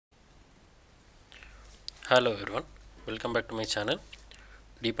Hello everyone, welcome back to my channel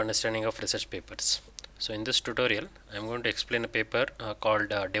Deep Understanding of Research Papers. So in this tutorial I am going to explain a paper called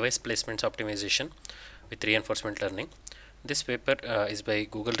Device Placements Optimization with Reinforcement Learning. This paper is by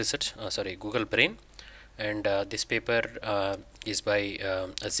Google Brain, and this paper is by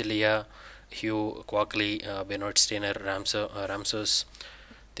Azalia, Hieu, Quoc, Benoit, Steiner, Rasmus,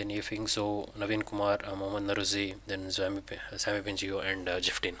 then Yuefeng, Zhou, Naveen, Kumar, Mohammad, Norouzi, then Samy, Bengio, and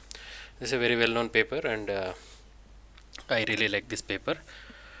Jeff. This is a very well-known paper, and I really like this paper.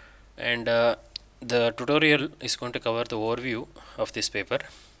 And the tutorial is going to cover the overview of this paper.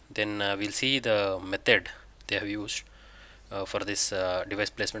 Then we'll see the method they have used for this device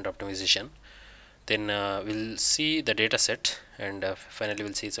placement optimization. Then we'll see the data set, and finally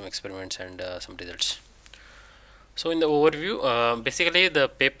we'll see some experiments and some results. So in the overview, basically the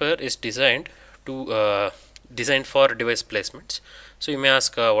paper is designed for device placements. So you may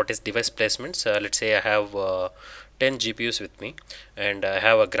ask, what is device placements? Let's say I have 10 GPUs with me, and I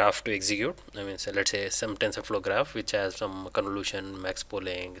have a graph to execute. So let's say some TensorFlow graph which has some convolution, max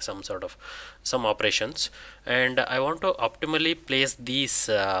pooling, some operations, and I want to optimally place these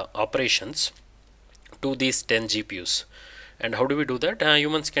operations to these 10 GPUs. And how do we do that?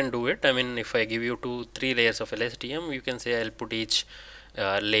 Humans can do it. If I give you 2-3 layers of LSTM, you can say I'll put each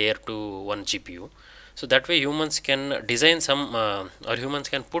layer to one GPU. So that way humans can design or humans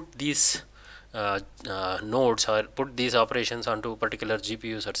can put these nodes or put these operations onto particular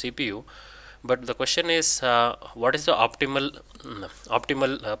GPUs or CPU. But the question is, what is the optimal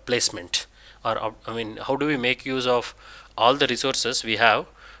placement? Or how do we make use of all the resources we have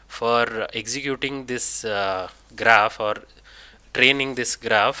for executing this graph or training this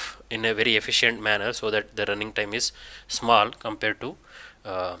graph in a very efficient manner, so that the running time is small compared to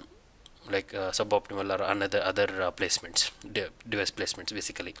suboptimal or other placements, device placements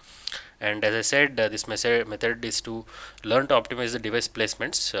basically. And as I said, this method is to learn to optimize the device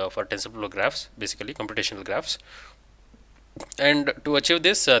placements for TensorFlow graphs, basically computational graphs. And to achieve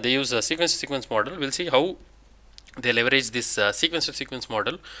this, they use a sequence-to-sequence model. We'll see how they leverage this sequence-to-sequence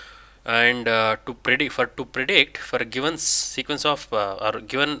model, and to predict for a given sequence of or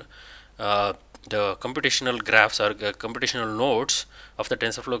given the computational graphs or computational nodes of the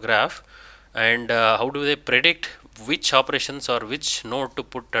TensorFlow graph, and how do they predict which operations or which node to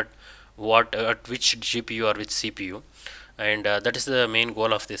put at which GPU or which CPU. And that is the main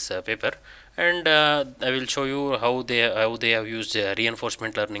goal of this paper. And I will show you how they have used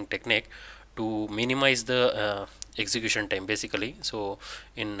reinforcement learning technique to minimize the execution time basically. So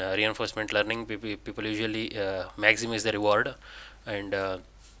in reinforcement learning, people usually maximize the reward, and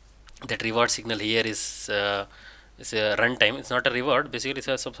that reward signal here is a runtime. It's not a reward, basically it's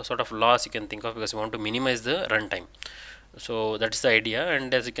a sort of loss you can think of, because you want to minimize the runtime. So that's the idea.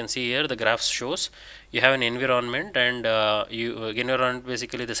 And as you can see here, the graph shows you have an environment, and environment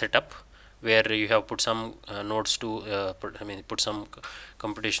basically the setup where you have put some nodes to put some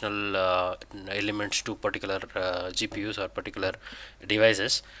computational elements to particular GPUs or particular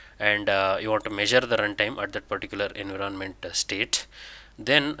devices, and you want to measure the runtime at that particular environment state.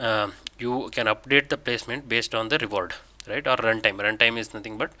 Then you can update the placement based on the reward, right, or runtime. Runtime is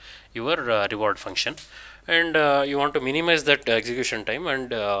nothing but your reward function, and you want to minimize that execution time,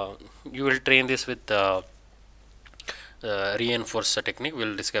 and you will train this with reinforce technique.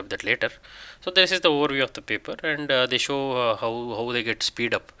 We'll describe that later. So this is the overview of the paper, and they show how they get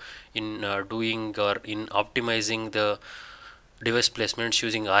speed up in doing or in optimizing the device placements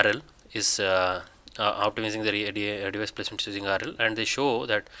using RL is optimizing the device placements using RL, and they show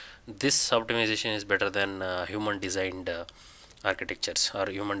that this optimization is better than human designed architectures or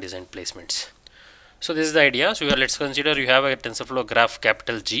human designed placements. So this is the idea. So let's consider you have a TensorFlow graph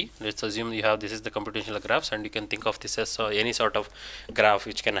capital G. Let's assume you have this is the computational graphs, and you can think of this as any sort of graph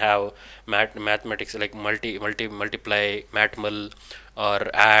which can have mathematics like multiply, matmul,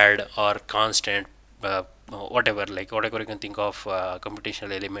 or add, or constant, whatever you can think of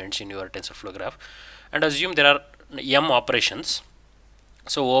computational elements in your TensorFlow graph. And assume there are m operations,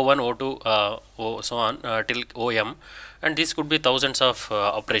 so O1, O2, so on till OM, and these could be thousands of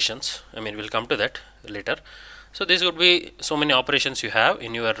operations. We'll come to that later. So this would be so many operations you have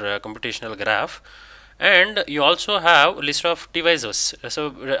in your computational graph, and you also have list of devices, so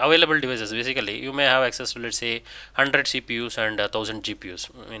available devices. Basically you may have access to, let's say, 100 CPUs and 1000 GPUs.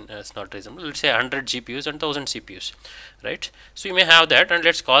 It's not reasonable. Let's say 100 GPUs and 1000 CPUs, right? So you may have that, and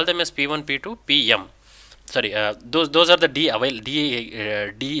let's call them as P1, P2, PM. Those are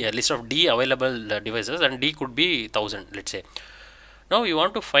the list of D available devices, and D could be 1000, let's say. Now you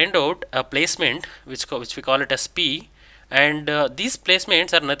want to find out a placement which we call it as P, and these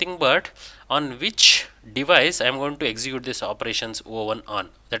placements are nothing but on which device I am going to execute this operations O1 on,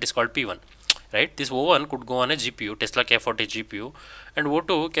 that is called P1, right? This O1 could go on a GPU, Tesla K40 GPU, and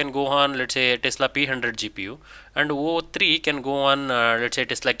O2 can go on, let's say, Tesla P100 GPU, and O3 can go on, let's say,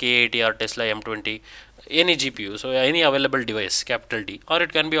 Tesla K80 or Tesla M20, any GPU, so any available device, capital D, or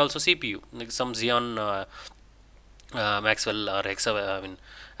it can be also CPU, like some Xeon Maxwell or I mean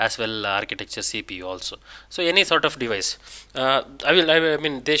Aswell architecture CPU also. So any sort of device. I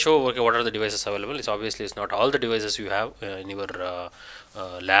mean they show okay, what are the devices available. It's obviously it's not all the devices you have in your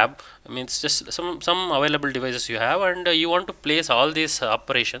lab. I mean it's just some available devices you have, and you want to place all these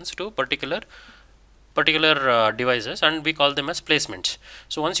operations to particular devices, and we call them as placements.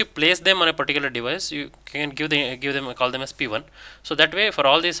 So once you place them on a particular device, you can give them call them as P1. So that way for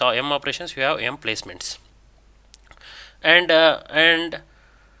all these M operations you have M placements. And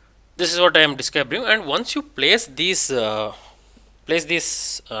this is what I am describing. And once you place these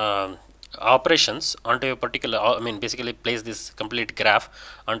operations onto a particular, I mean basically place this complete graph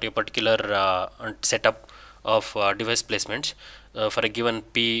onto a particular setup of device placements for a given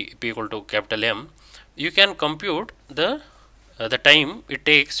p equal to capital M, you can compute the time it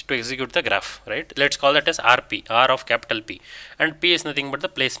takes to execute the graph, right? Let's call that as RP, R of capital P, and P is nothing but the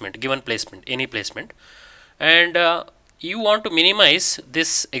placement, given placement, any placement, and you want to minimize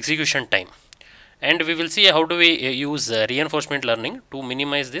this execution time, and we will see how do we use reinforcement learning to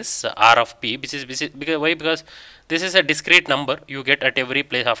minimize this R of P, which is because why? Because this is a discrete number you get at every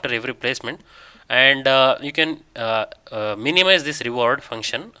place after every placement, and you can minimize this reward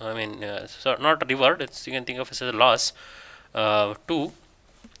function. I mean, so not reward, it's you can think of it as a loss to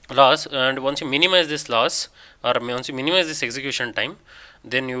loss, and once you minimize this loss, or once you minimize this execution time,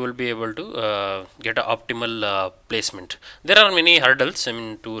 then you will be able to get an optimal placement. There are many hurdles, I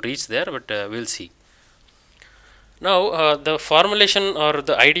mean, to reach there, but we'll see. Now the formulation or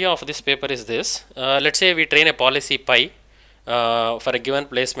the idea of this paper is this. Let's say we train a policy pi for a given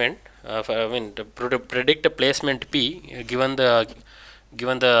placement, I mean to predict a placement p given the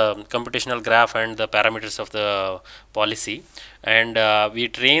computational graph and the parameters of the policy, and we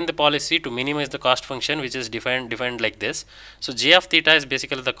train the policy to minimize the cost function, which is defined like this. So j of theta is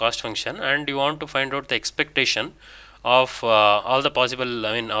basically the cost function, and you want to find out the expectation of all the possible,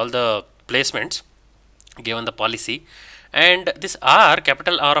 I mean all the placements given the policy, and this R,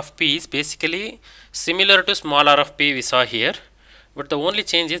 capital R of P, is basically similar to small r of P we saw here, but the only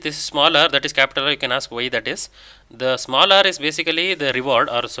change is this is small r, that is capital R. You can ask why that is. The small r is basically the reward,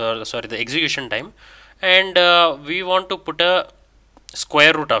 or sorry the execution time, and we want to put a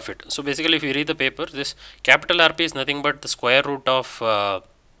square root of it. So basically if you read the paper, this capital RP is nothing but the square root of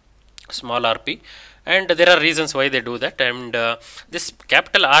small rp, and there are reasons why they do that, and this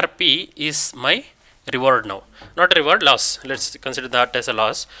capital RP is my reward now, not reward, loss. Let's consider that as a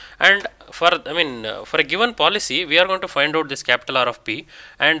loss. And for for a given policy, we are going to find out this capital R of P,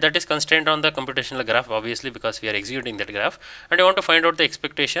 and that is constrained on the computational graph, obviously, because we are executing that graph, and I want to find out the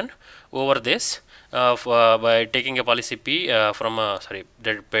expectation over this by taking a policy P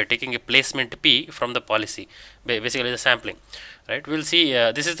by taking a placement P from the policy, basically the sampling, right? We'll see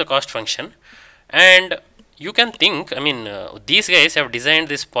this is the cost function, and you can think, these guys have designed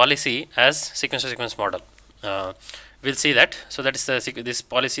this policy as sequence to sequence model. We'll see that. So that is this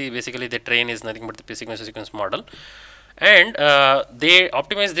policy, basically the train is nothing but the sequence to sequence model, and they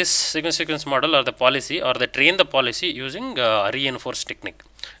optimize this sequence to sequence model or the policy, or they train the policy using reinforce technique.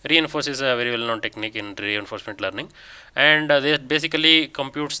 Reinforce is a very well known technique in reinforcement learning, and they basically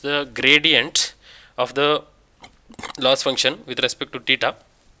computes the gradient of the loss function with respect to theta,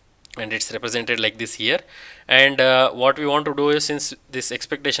 and it's represented like this here. And what we want to do is, since this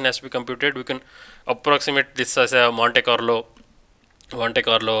expectation has to be computed, we can approximate this as a Monte Carlo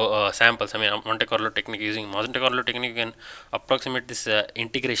samples. Monte Carlo technique. Using Monte Carlo technique, you can approximate this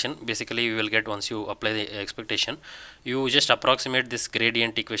integration. Basically, you will get, once you apply the expectation, you just approximate this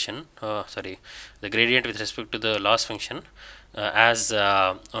gradient equation, the gradient with respect to the loss function, as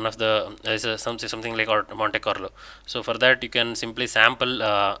one of the something like Monte Carlo. So for that, you can simply sample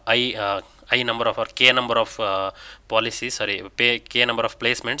I number of, or k number of k number of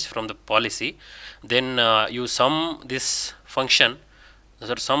placements from the policy. Then you sum this function,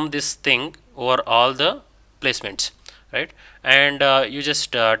 sum this thing over all the placements, right? And you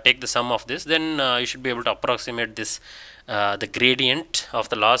just take the sum of this. Then you should be able to approximate this the gradient of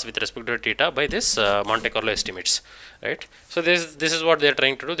the loss with respect to theta by this Monte Carlo estimates, right? So this is what they are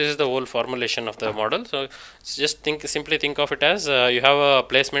trying to do. This is the whole formulation of the model. So just simply think of it as you have a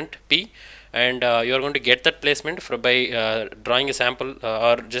placement P, and you are going to get that placement by drawing a sample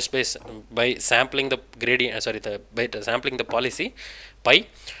or just by sampling the gradient. By sampling the policy pi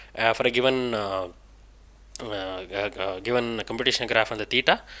for a given computational graph on the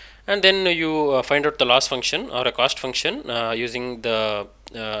theta, and then you find out the loss function or a cost function using the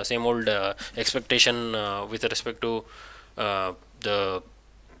same old expectation with respect to the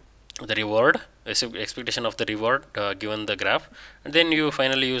reward, expectation of the reward given the graph, and then you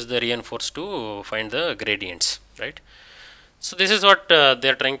finally use the reinforce to find the gradients, right? So this is what they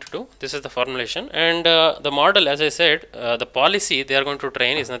are trying to do. This is the formulation, and the model, as I said, the policy they are going to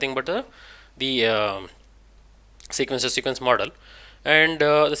train is nothing but the sequence model, and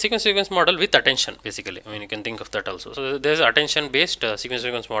the sequence model with attention, basically. I mean, you can think of that also. So there is attention based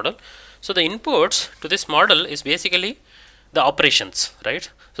sequence model. So the inputs to this model is basically the operations, right?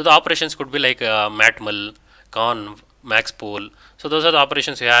 So the operations could be like matmul, conv, maxpol. So those are the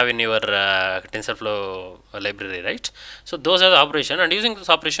operations you have in your TensorFlow library, right? So those are the operation, and using this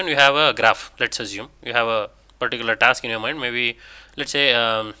operation you have a graph. Let's assume you have a particular task in your mind. Maybe let's say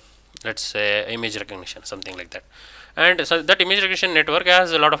image recognition, something like that. And so that image recognition network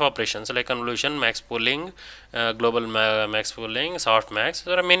has a lot of operations like convolution, max pooling, global max pooling, soft max.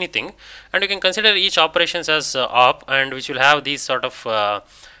 There are many things, and you can consider each operations as op, and which will have these sort of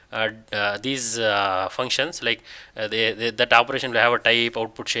these functions like that operation will have a type,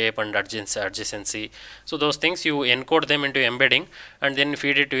 output shape, and adjacency. So those things you encode them into embedding and then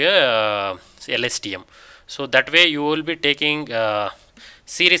feed it to a LSTM. So that way you will be taking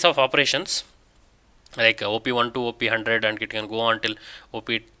series of operations like OP1 to OP100, and it can go on till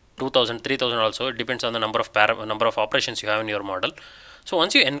OP2000, 3000 also. It depends on the number of operations you have in your model. So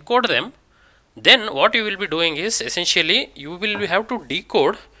once you encode them, then what you will be doing is essentially you will have to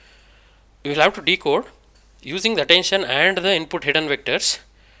decode. You will have to decode using the attention and the input hidden vectors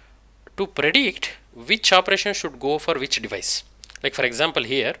to predict which operation should go for which device. Like for example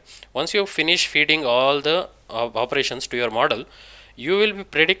here, once you finish feeding all the operations to your model, you will be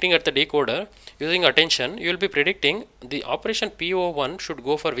predicting at the decoder using attention. You will be predicting the operation PO1 should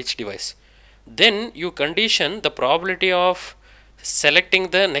go for which device. Then you condition the probability of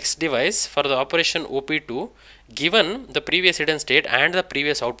selecting the next device for the operation OP2 given the previous hidden state and the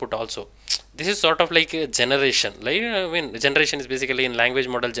previous output also. This is sort of like a generation. Like, I mean, generation is basically in language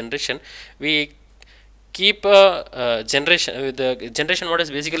model generation. We keep generation. The generation model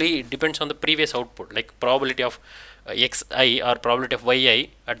is basically depends on the previous output, like probability of xi or probability of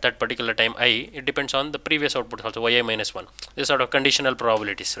yi at that particular time I. It depends on the previous output also, yi minus 1. This sort of conditional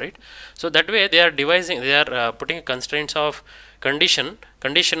probabilities, right? So that way they are putting constraints of conditional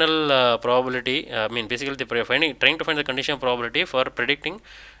probability. I mean, basically they are trying to find the conditional probability for predicting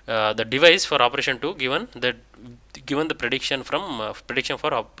the device for operation 2 given the prediction from prediction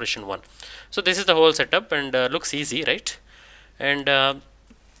for operation 1. So this is the whole setup, and looks easy, right? And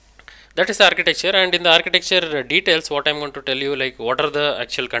that is the architecture. And in the architecture details, what I'm going to tell you, like what are the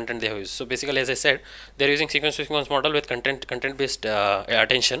actual content they have used. So basically, as I said, they're using sequence model with content based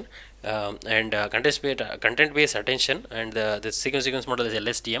attention, and content based attention, and the sequence model is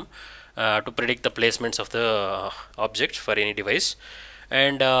LSTM to predict the placements of the object for any device.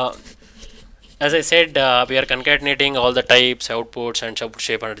 And as I said, we are concatenating all the types, outputs, and output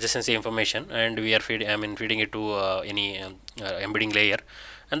shape and adjacency information, and we are feeding it to any embedding layer.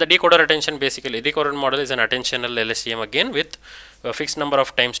 And the decoder attention, basically decoder model is an attentional LSTM again with a fixed number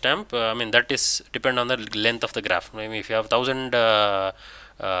of timestamp. I mean, that is depend on the length of the graph. I mean, if you have 1000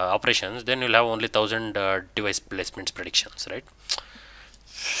 operations, then you'll have only 1000 device placements predictions, right?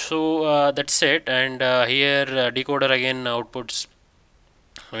 So that's it. And here decoder again outputs.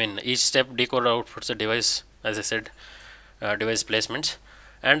 I mean, each step decoder outputs the device, as I said, device placements.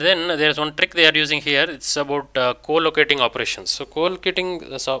 And then there is one trick they are using here. It's about co-locating operations. So co-locating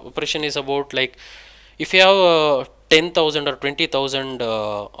operation is about, like, if you have 10,000 or 20,000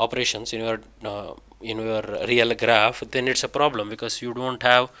 operations in your real graph, then it's a problem because you don't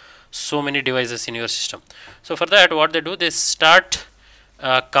have so many devices in your system. So for that, what they do, they start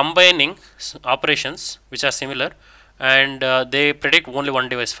combining operations which are similar, and they predict only one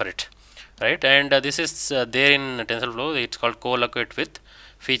device for it, right? And this is there in TensorFlow. It's called co-locate with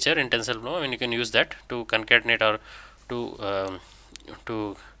feature in TensorFlow. I mean, you can use that to concatenate or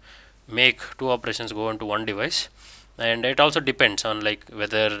to make two operations go into one device. And it also depends on, like,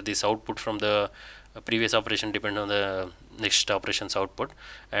 whether this output from the previous operation depend on the next operation's output,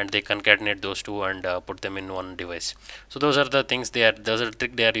 and they concatenate those two and put them in one device. So those are the things those are the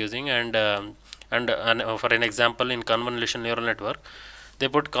trick they are using. And for an example, in convolutional neural network, they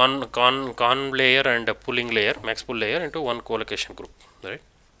put con layer and pooling layer, max pool layer, into one co-location group, right?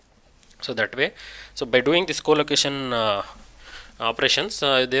 So that way, so by doing this co-location operations,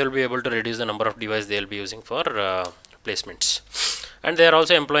 they will be able to reduce the number of devices they will be using for placements. And they are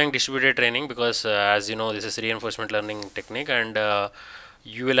also employing distributed training because, as you know, this is reinforcement learning technique, and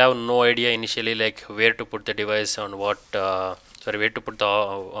you will have no idea initially like where to put the device on what where to put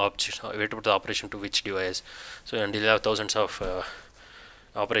the operation to which device. So, and you'll have thousands of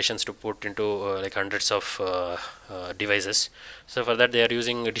operations to put into like hundreds of devices. So for that they are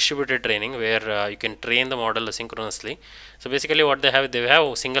using distributed training, where you can train the model asynchronously. So basically what they have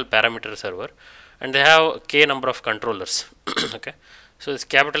a single parameter server, and they have k number of controllers. Okay, so it's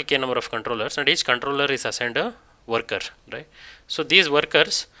capital K number of controllers, and each controller is assigned a worker, right? So these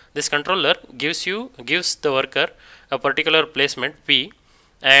workers, this controller gives the worker a particular placement P,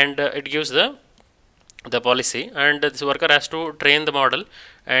 and it gives the policy, and this worker has to train the model,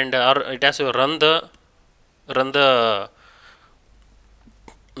 and or it has to run the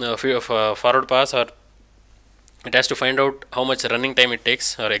forward pass, or it has to find out how much running time it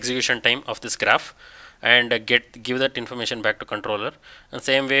takes or execution time of this graph, and give that information back to controller. And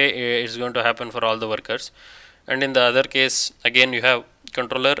same way it's going to happen for all the workers. And in the other case, again you have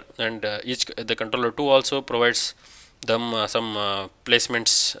controller, and the controller 2 also provides them some placement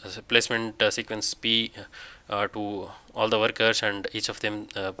sequence P to all the workers, and each of them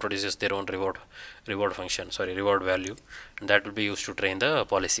produces their own reward value, and that will be used to train the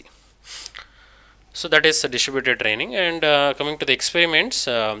policy. So that is distributed training. And coming to the experiments,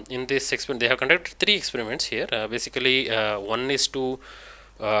 in this experiment they have conducted 3 experiments here. Basically one is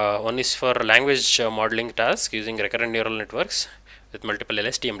for language modeling task using recurrent neural networks with multiple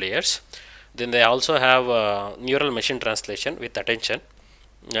LSTM layers. Then they also have neural machine translation with attention,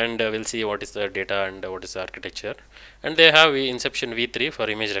 and we'll see what is the data and what is the architecture. And they have inception v3 for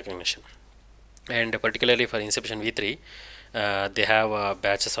image recognition, and particularly for inception v3 they have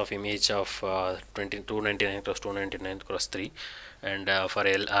batches of image of 299 cross 299 cross 3, and for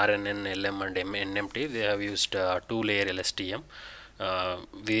RNN, LM and NMT they have used 2-layer LSTM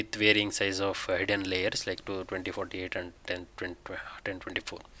with varying size of hidden layers like 2048 and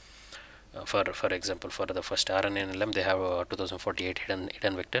 1024. For example, for the first RNN and LM they have 2048 hidden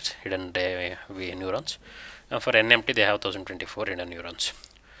vectors, hidden neurons. For NMT they have 1024 hidden neurons.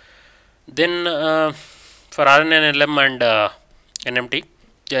 Then for RNN, LM and NMT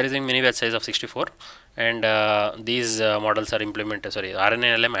they are using mini batch size of 64, and these models are implemented,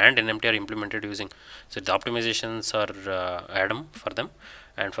 RNN, LM and NMT are implemented using, so the optimizations are ADAM for them,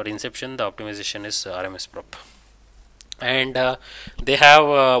 and for inception the optimization is RMS prop. And they have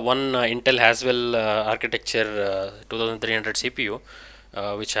one Intel Haswell architecture 2300 CPU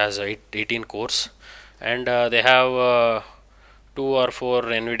which has 18 cores, and they have 2 or 4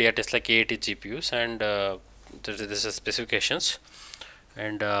 NVIDIA Tesla K80 GPUs, and this is specifications.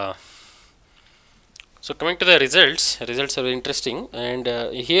 And so coming to the results are very interesting. And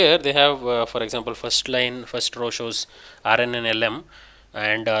here they have for example, first row shows RNN, LM,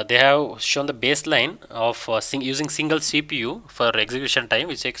 and they have shown the baseline of using single CPU for execution time,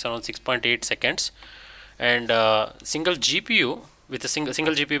 which takes around 6.8 seconds, and single GPU. With a single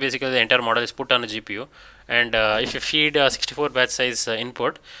GPU, basically the entire model is put on a GPU, and if you feed 64 batch size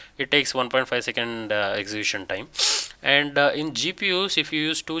input, it takes 1.5 second execution time. And in GPUs, if you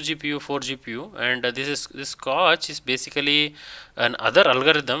use 2 GPU, 4 GPU, and this Quoc is basically another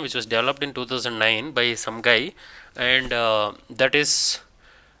algorithm which was developed in 2009 by some guy, and that is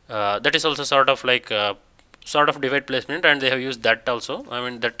also sort of like divide placement, and they have used that also. I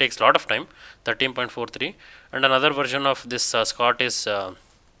mean, that takes a lot of time, 13.43. And another version of this Quoc is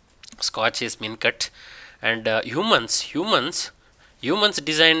MinCut. And humans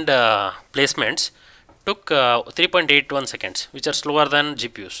designed placements took 3.81 seconds, which are slower than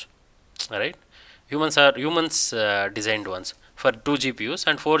GPUs. Right? Humans designed ones for 2 GPUs,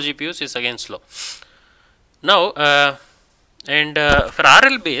 and 4 GPUs is again slow. Now and for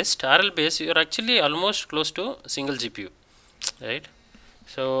RL based you are actually almost close to single GPU, right?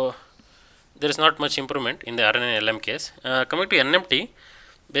 So there is not much improvement in the RNN LM case. Coming to NMT,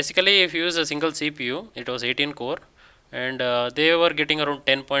 basically if you use a single CPU, it was 18 core, and they were getting around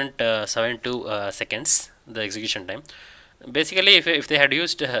 10.72 seconds the execution time. Basically if they had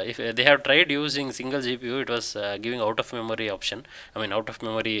used if they have tried using single GPU, it was giving out of memory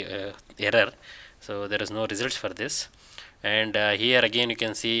error, so there is no results for this. And here again you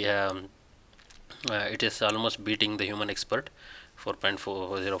can see it is almost beating the human expert,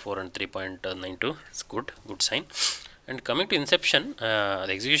 4.404 and 3.92. It's good sign. And coming to inception, the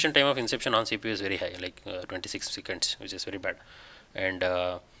execution time of inception on CPU is very high, like 26 seconds, which is very bad. And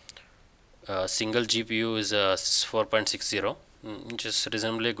single GPU is 4.60, which is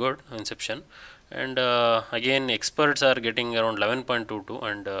reasonably good inception. And again, experts are getting around 11.22,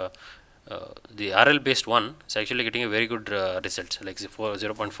 and the RL based one is actually getting a very good result, like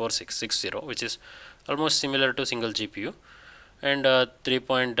 0.4660, which is almost similar to single GPU, and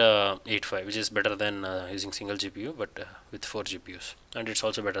 3.85, which is better than using single GPU, but with 4 GPUs, and it's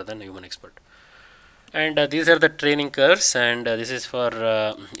also better than human expert. And these are the training curves, and this is for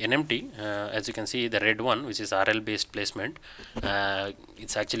NMT. As you can see, the red one, which is RL based placement,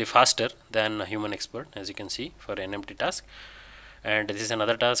 it's actually faster than human expert, as you can see, for NMT task. And this is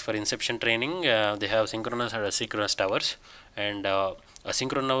another task for inception training. They have synchronous or asynchronous towers, and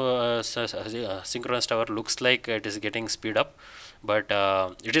synchronous tower looks like it is getting speed up, but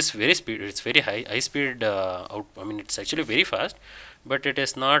it is very speed. It's very high speed out. I mean, it's actually very fast, but it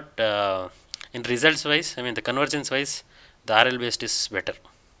is not in results wise. I mean, the convergence wise, the RL based is better.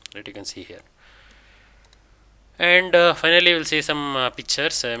 That you can see here. And finally, we'll see some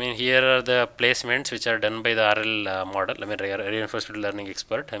pictures. I mean, here are the placements which are done by the RL model. I mean, reinforcement learning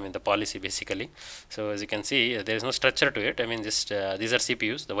expert. I mean, the policy basically. So as you can see, there is no structure to it. I mean, just these are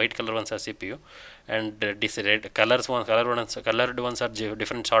CPUs. The white color ones are CPU, and these red colored ones are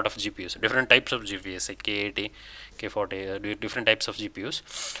different sort of GPUs, different types of GPUs, like K80, K40, different types of GPUs.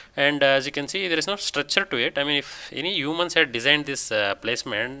 And as you can see, there is no structure to it. I mean, if any humans had designed this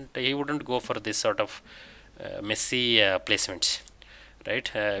placement, he wouldn't go for this sort of messy placements, right?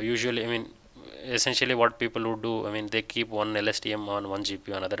 Usually, I mean, essentially what people would do, I mean, they keep one LSTM on one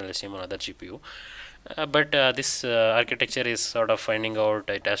GPU, another LSTM on another GPU. But this architecture is sort of finding out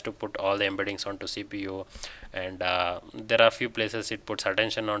it has to put all the embeddings onto CPU, and there are a few places it puts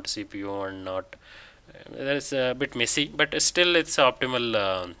attention onto CPU and not. That is a bit messy, but still it's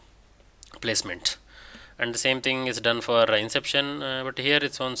optimal placement. And the same thing is done for inception, but here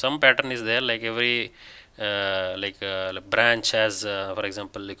it's on some pattern is there, like every branch has, for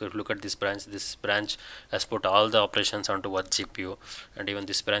example, you could look at this branch has put all the operations onto one GPU, and even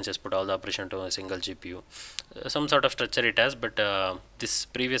this branch has put all the operation to a single GPU. Some sort of structure it has, but this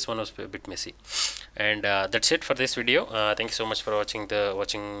previous one was a bit messy. And that's it for this video. Thank you so much for watching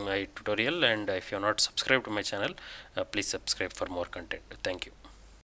my tutorial, and if you are not subscribed to my channel, please subscribe for more content. Thank you.